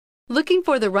Looking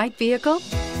for the right vehicle?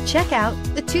 Check out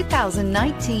the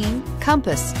 2019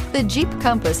 Compass. The Jeep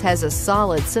Compass has a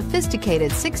solid, sophisticated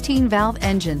 16-valve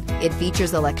engine. It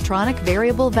features electronic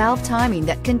variable valve timing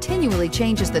that continually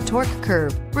changes the torque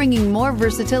curve, bringing more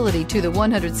versatility to the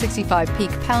 165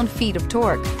 peak pound-feet of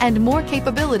torque and more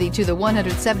capability to the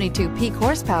 172 peak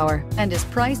horsepower, and is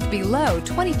priced below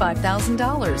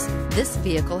 $25,000. This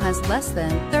vehicle has less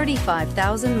than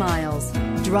 35,000 miles.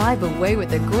 Drive away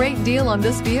with a great deal on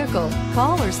this vehicle.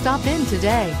 Call or stop in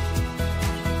today.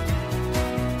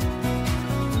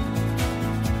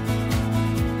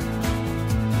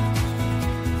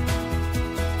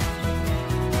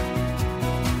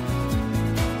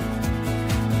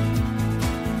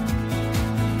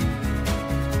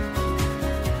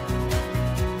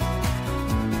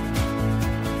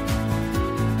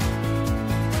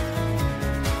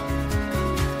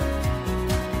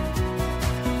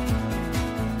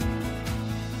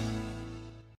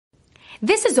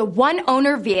 This is a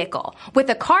one-owner vehicle with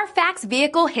a CARFAX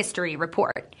Vehicle History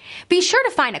Report. Be sure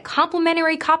to find a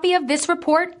complimentary copy of this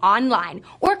report online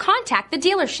or contact the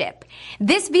dealership.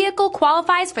 This vehicle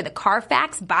qualifies for the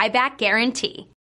CARFAX Buyback Guarantee.